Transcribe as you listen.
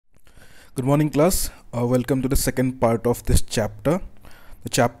Good morning, class. Welcome to the second part of this chapter. The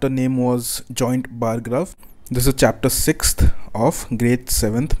chapter name was Joint Bar Graph. This is chapter 6th of grade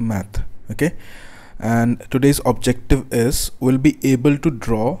 7th math. Okay, and today's objective is we'll be able to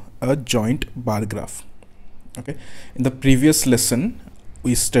draw a joint bar graph. Okay, in the previous lesson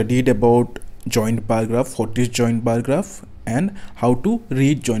we studied about joint bar graph, what is joint bar graph and how to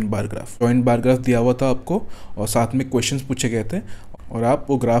read joint bar graph. Joint bar graph दिया हुआ था आपको और साथ में questions पूछे गए थे और आप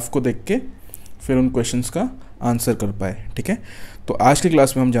वो ग्राफ को देख के फिर उन क्वेश्चंस का आंसर कर पाए. ठीक है, तो आज की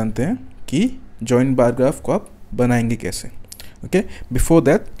क्लास में हम जानते हैं कि जॉइंट बार ग्राफ को आप बनाएंगे कैसे. Okay, before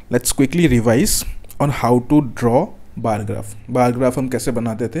that let's quickly revise on how to draw bar graph. Bar graph हम कैसे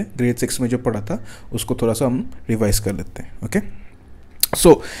बनाते थे ग्रेड 6 में जो पढ़ा था उसको थोड़ा सा हम रिवाइज कर लेते हैं. Okay,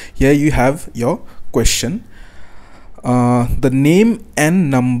 so here you have your question. The name and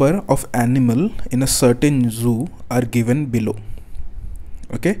number of animal in a certain zoo are given below.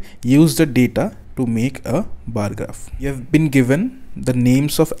 Okay, use the data to make a bar graph. You have been given the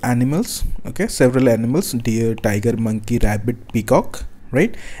names of animals, okay, several animals: deer, tiger, monkey, rabbit, peacock,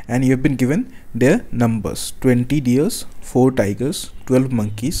 right? And you have been given their numbers: 20 deers, 4 tigers, 12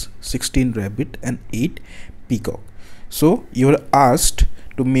 monkeys, 16 rabbit and 8 peacock. So you are asked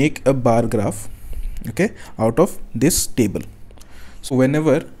to make a bar graph, okay, out of this table. So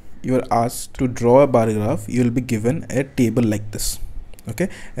whenever you are asked to draw a bar graph, you will be given a table like this. Okay,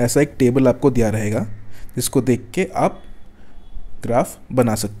 ऐसा एक table आपको दिया रहेगा जिसको देख के आप graph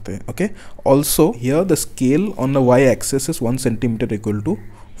बना सकते हैं. Okay, also here the scale on the Y axis is 1 centimetre equal to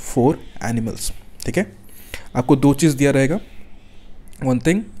 4 animals. ठीक है, आपको दो चीज़ दिया रहेगा. One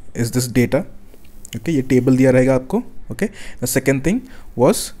thing is this data. Okay, ये टेबल दिया रहेगा आपको. Okay, the second thing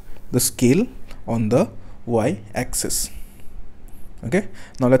was the scale on the Y axis. Okay,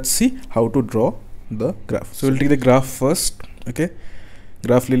 now let's see how to draw the graph. So will take the graph first. Okay,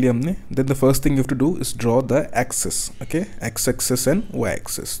 graph ले लिया हमने. Then the first thing you have to do is draw the axis. Okay, x axis and Y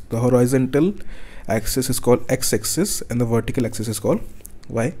axis. The horizontal axis is called x axis and the vertical axis is called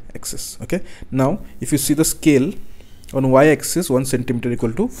y axis. Okay, now if you see the scale on y axis, 1 centimeter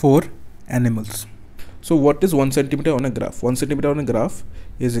equal to 4 animals. So what is 1 centimeter on a graph? 1 centimeter on a graph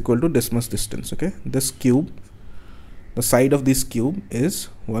is equal to this much distance. Okay, this cube, the side of this cube is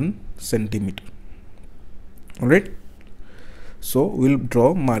 1 centimeter. All right, so we'll draw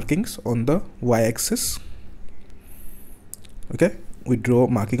markings on the y-axis. Okay, we draw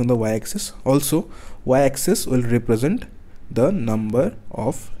marking on the y-axis. Also y-axis will represent the number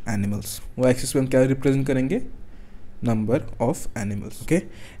of animals. Y-axis पे हम क्या represent करेंगे? Number of animals. Okay,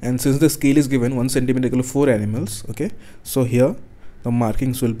 and since the scale is given 1 centimeter equal to 4 animals, okay, so here the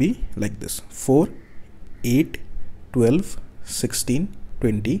markings will be like this: 4, 8, 12, 16,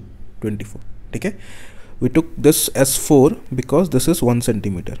 20, 24. ठीक है, we took this as 4 because this is 1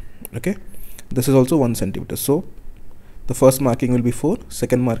 centimeter. Okay, this is also 1 centimeter. So the first marking will be 4,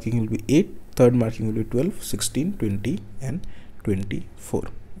 second marking will be 8, third marking will be 12, 16, 20 and 24.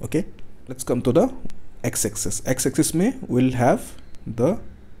 Okay, let's come to the x-axis. X-axis में we'll have the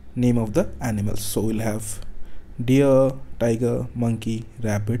name of the animals. So we'll have deer, tiger, monkey,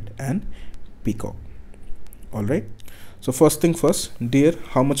 rabbit and peacock. All right, so first thing first, deer.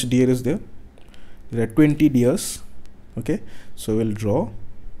 How much deer is there? There are 20 deers. Okay, so we'll draw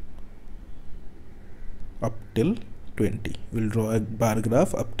up till 20. We'll draw a bar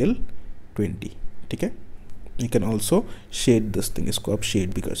graph up till 20. ठीक है, you can also shade this thing. इसको आप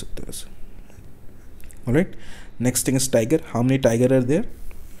shade भी कर सकते हो. Alright, next thing is tiger. How many tiger are there?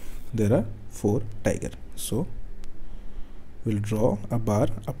 There are 4 tiger. So we'll draw a bar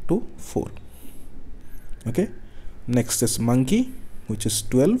up to 4. Okay, next is monkey, which is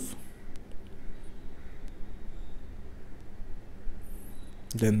 12.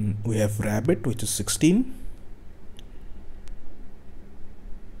 Then we have rabbit, which is 16,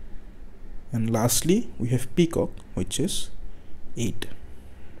 and lastly we have peacock, which is 8.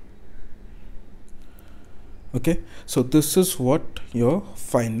 Okay, so this is what your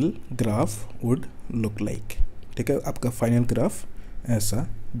final graph would look like. ठीक है, आपका final graph ऐसा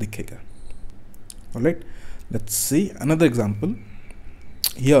दिखेगा. Alright, let's see another example.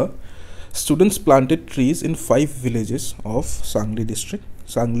 Here students planted trees in 5 villages of Sangli district.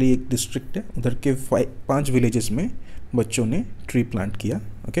 Sangli एक district है, उधर के 5 villages में बच्चों ने ट्री प्लांट किया.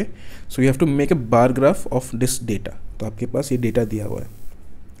 Okay, so you have to make a bar graph of this data. तो आपके पास ये डेटा दिया हुआ है,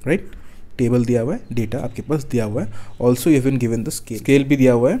 राइट, टेबल दिया हुआ है, डेटा आपके पास दिया हुआ है. Also you have been given the scale. Scale भी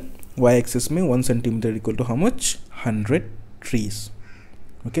दिया हुआ है. वाई एक्सिस में 1 centimetre equal to how much? 100 trees.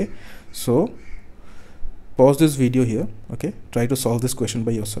 Okay, so pause this video here. Okay, try to solve this question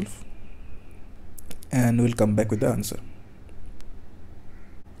by yourself and we'll come back with the answer.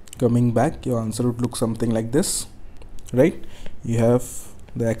 Coming back, your answer would look something like this, right? You have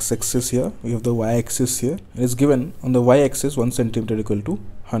the x-axis here, we have the y-axis here. It is given on the y-axis 1 centimeter equal to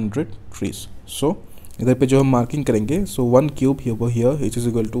 100 trees. So इधर पे जो हम marking करेंगे, so 1 cube here which is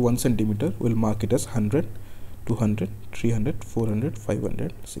equal to 1 centimeter, will mark it as 100, 200, 300, 400,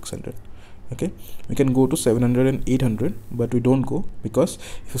 500, 600. Okay, we can go to 700 and 800, but we don't go because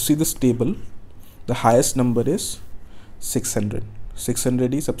if you see this table, the highest number is 600.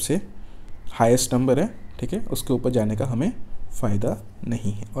 600 ही सबसे highest number है, ठीक है, उसके ऊपर जाने का हमें फ़ायदा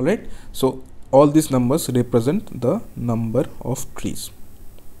नहीं है. Alright, so all these numbers represent the number of trees.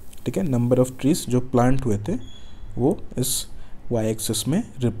 ठीक है, number of trees जो plant हुए थे वो इस y axis में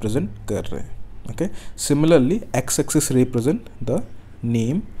represent कर रहे हैं. Okay, similarly x axis represent the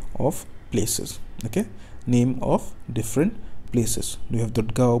name of places. Okay, name of different places. We have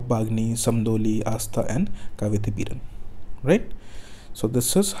Dudgaon, Bagni, Samdoli, Asta and Kavitibiran. Right, so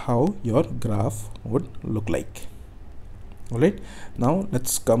this is how your graph would look like. Alright, now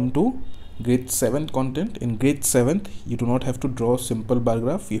let's come to grade 7 content. In grade 7th, you do not have to draw simple bar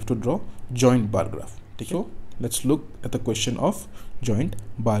graph, you have to draw joint bar graph. So let's look at the question of joint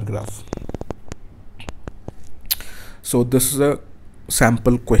bar graph. So this is a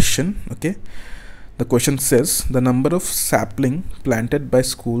sample question. Okay, the question says the number of sapling planted by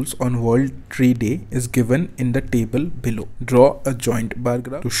schools on World Tree Day is given in the table below. Draw a joint bar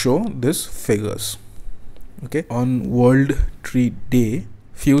graph to show these figures. Okay, on World Tree Day,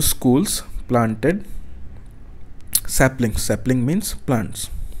 few schools planted saplings. Sapling means plants.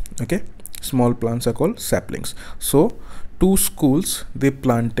 Okay, small plants are called saplings. So 2 schools, they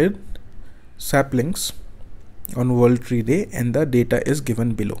planted saplings on World Tree Day and the data is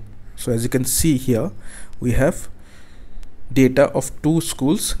given below. So as you can see here, we have data of 2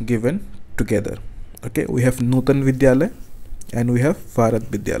 schools given together. Okay, we have Nutan Vidyalaya and we have Bharat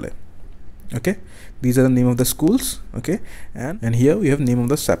Vidyalaya. Okay, these are the name of the schools. Okay, and here we have name of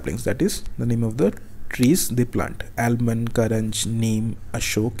the saplings, that is the name of the trees they plant: almond, karanj, neem,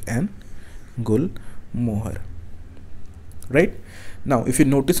 ashok and gul mohar. Right, now if you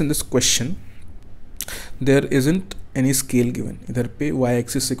notice in this question, there isn't any scale given. इधर पे y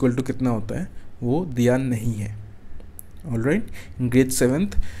axis equal to कितना होता है वो दिया नहीं है. Alright, in grade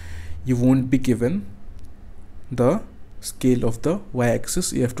 7th you won't be given the scale of the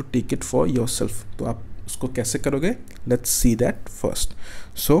y-axis, you have to take it for yourself. तो आप उसको कैसे करोगे? Let's see that first.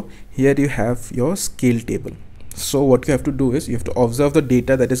 So here you have your scale table. So what you have to do is you have to observe the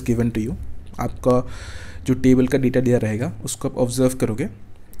data that is given to you. आपका जो table का data दिया रहेगा उसको आप observe करोगे.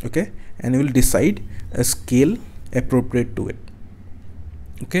 Okay, and you will decide a scale appropriate to it.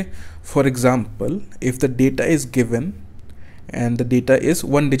 Okay, for example, if the data is given and the data is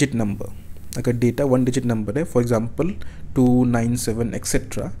 1 digit number, अगर data 1 digit number है, for example 297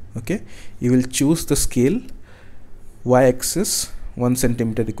 etc. okay, you will choose the scale y axis 1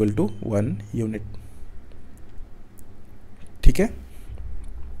 centimeter equal to 1 unit. ठीक है.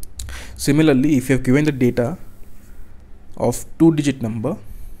 Similarly, if you have given the data of 2 digit number,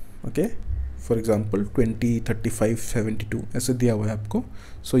 okay, for example 20, 35, 72 ऐसे दिया हुआ है आपको,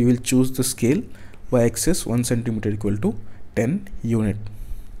 so you will choose the scale y axis 1 centimeter equal to 10 unit.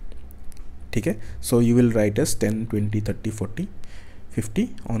 ठीक है, so you will write as 10, 20, 30, 40, 50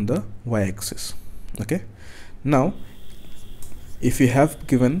 on the y axis. Okay, now if you have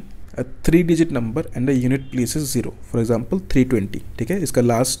given a 3 digit number and the unit place is 0, for example 320, ठीक है, इसका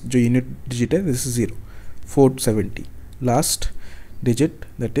last जो unit digit है this is 0, 470 last digit,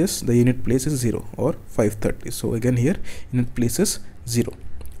 that is the unit place is 0, or 530, so again here unit place is 0.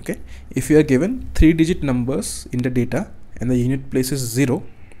 Okay, if you are given 3 digit numbers in the data and the unit place is 0,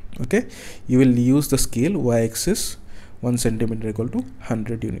 okay, you will use the scale y axis 1 centimeter equal to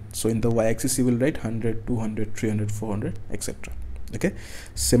 100 units. So in the y axis you will write 100, 200, 300, 400 etc. Okay,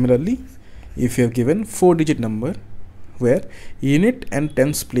 similarly if you have given 4 digit number where unit and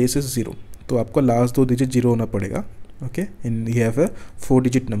tens place is 0, तो आपको last 2 digit 0 होना पड़ेगा. Okay, and you have a 4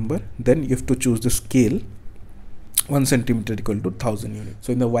 digit number, then you have to choose the scale 1 centimeter equal to 1000 units.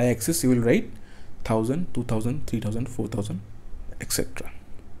 So in the y axis you will write 1000, 2000, 3000, 4000 etc.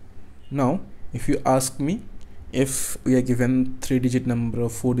 Now if you ask me, if we are given 3 digit number or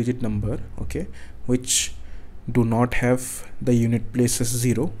 4 digit number, okay, which do not have the unit place as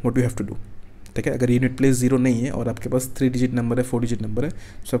 0, what do you have to do? ठीक है, अगर unit place 0 नहीं है और आपके पास 3 digit number है, 4 digit number है,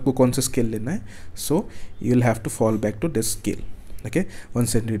 सो आपको कौन सा स्केल लेना है? So you will have to fall back to this scale. Okay, 1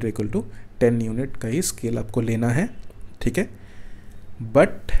 centimeter equal to 10 unit का ही स्केल आपको लेना है. ठीक है,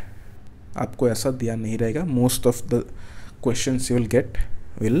 बट आपको ऐसा दिया नहीं रहेगा. Most of the questions you will get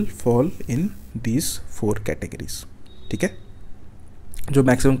will fall in these 4 categories. ठीक है, जो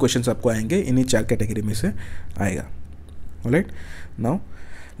मैक्सिमम क्वेश्चंस आपको आएंगे इन्हीं 4 कैटेगरी में से आएगा. Alright, now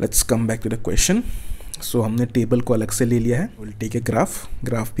let's come back to the question. सो हमने टेबल को अलग से ले लिया है. विल टेक ए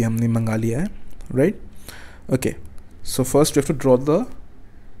ग्राफ भी हमने मंगा लिया है, right. Okay, so first we have to draw the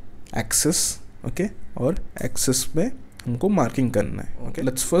axis. Okay, और एक्सिस पे हमको मार्किंग करना है. Okay,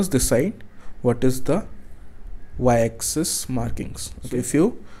 let's first decide what is the y axis markings. Okay, if you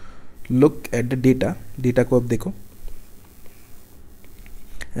look at the data को अब देखो,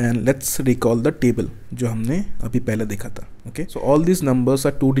 and let's recall the table जो हमने अभी पहले देखा था. Okay, so all these numbers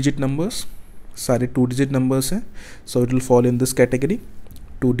are 2-digit numbers. सारे 2-digit numbers हैं, so it will fall in this category,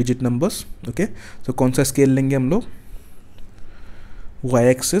 2-digit numbers. Okay, so कौन सा स्केल लेंगे हम लोग? y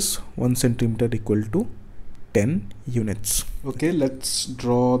axis 1 centimeter equal to 10 units. Okay, let's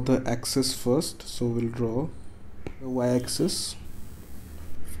draw the axis first. So we'll draw the y-axis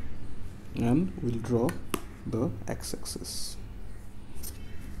and we'll draw the x-axis.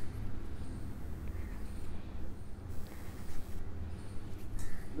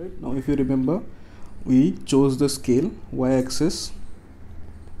 Right, now if you remember, we chose the scale y-axis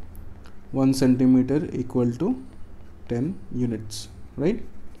 1 centimeter equal to 10 units, right?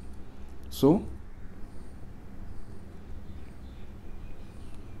 So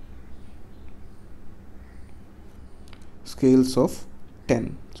scales of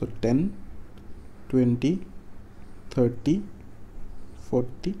 10, so 10, 20, 30,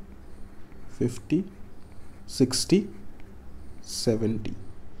 40, 50, 60, 70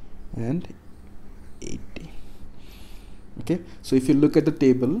 and 80. Okay, so if you look at the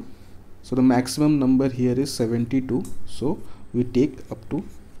table, so the maximum number here is 72, so we take up to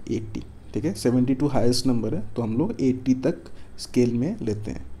 80. ठीक है, 72 highest number है, तो हम लोग 80 तक scale में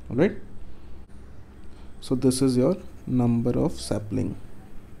लेते हैं. Alright, so this is your number of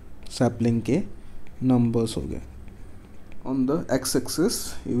sapling के नंबर्स हो गए. On the x axis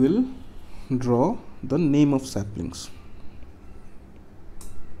you will draw the name of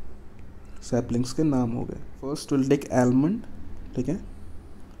saplings के नाम हो गए. First will take almond. ठीक है,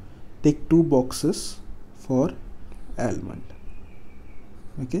 take 2 boxes for almond.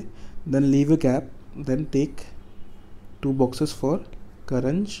 Okay, then leave a gap, then take 2 boxes for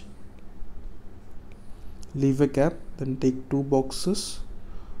Karanj. Leave a gap, then take 2 boxes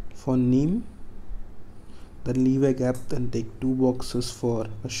for neem, then leave a gap, then take 2 boxes for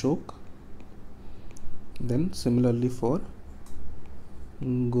ashok, then similarly for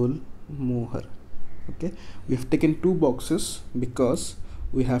gulmohar. Okay, we have taken 2 boxes because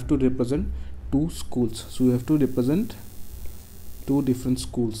we have to represent 2 schools, so we have to represent 2 different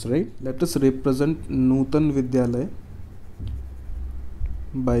schools, right? Let us represent Nutan Vidyalay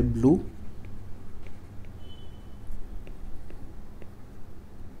by blue,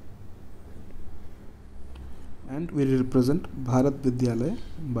 and we represent Bharat Vidyalay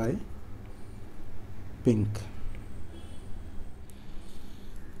by pink.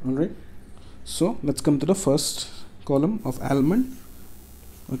 Alright, so let's come to the first column of almond.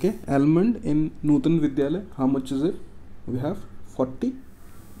 Okay, almond in Nutan Vidyalay, how much is it? We have 40,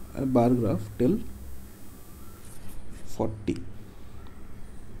 a bar graph till 40.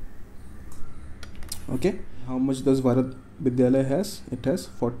 Okay, how much does Bharat Vidyalay has? It has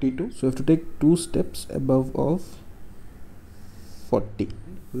 42, so we have to take 2 steps above of 40.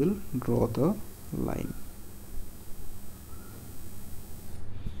 We'll draw the line.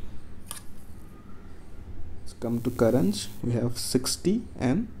 Let's come to Karanj. We have 60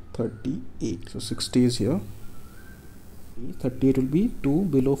 and 38, so 60 is here, 38 will be 2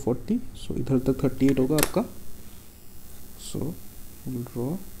 below 40, so इधर तक 38 होगा आपका. So we'll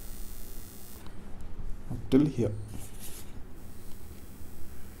draw up till here.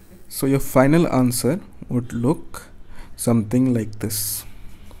 So your final answer would look something like this.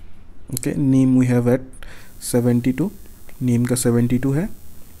 Okay, neem we have at 72, neem का 72 है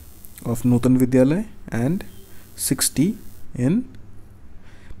of Nutan Vidyalay, and 60 in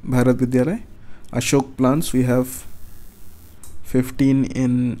Bharat Vidyalay. Ashok plants we have 15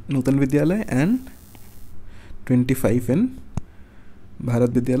 in Nutan Vidyalay and 25 in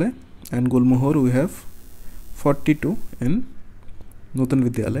Bharat Vidyalay, and Gulmohar we have 42 in Nutan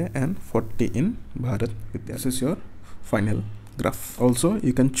Vidyalay and 40 in Bharat Vidyalay. This is your final graph. Also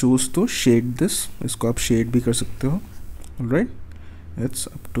you can choose to shade this, इसको आप shade भी कर सकते हो. Alright, it's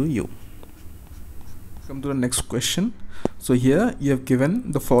up to you. Come to the next question. So here you have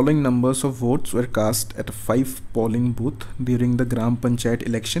given the following numbers of votes were cast at 5 polling booth during the Gram Panchayat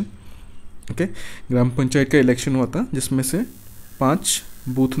election. Okay, ग्राम पंचायत का election हुआ था जिसमें से 5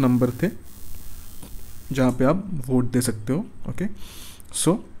 booth number थे जहाँ पे आप vote दे सकते हो. Okay,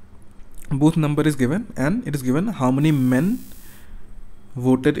 so booth number is given and it is given how many men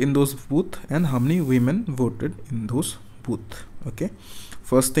voted in those booth and how many women voted in those booth. Okay,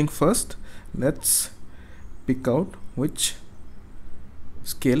 first thing first, let's pick out which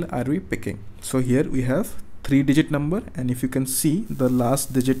scale are we picking. So here we have 3-digit number, and if you can see, the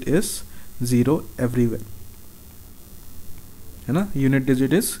last digit is 0 everywhere, and unit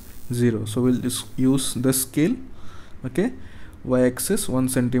digit is 0. So we'll just use the scale. Okay, y-axis 1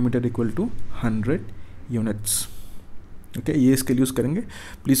 centimeter equal to 100 units. Okay, ये scale use करेंगे.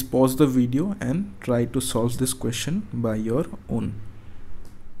 Please pause the video and try to solve this question by your own.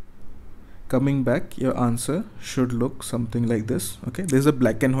 Coming back, your answer should look something like this. Okay, there's a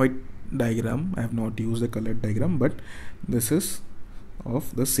black and white diagram. I have not used a colored diagram, but this is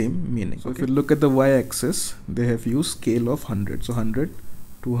of the same meaning. So okay, if you look at the y-axis, they have used scale of 100. So 100,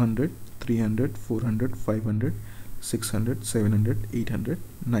 200, 300, 400, 500, 600, 700, 800,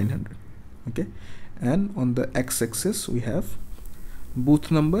 900. Okay, and on the x-axis we have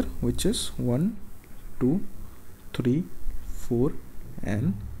booth number, which is 1, 2, 3, 4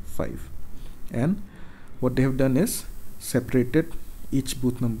 and 5. And what they have done is separated each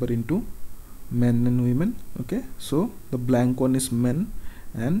booth number into men and women. Okay, so the blank one is men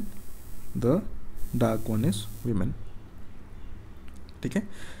and the dark one is women. Okay,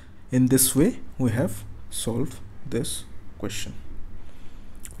 in this way we have solved this question.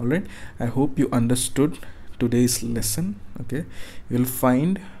 Alright, I hope you understood today's lesson. Okay, you'll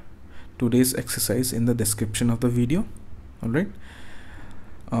find today's exercise in the description of the video. Alright,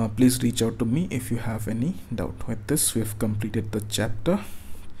 please reach out to me if you have any doubt. With this, we have completed the chapter.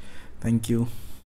 Thank you.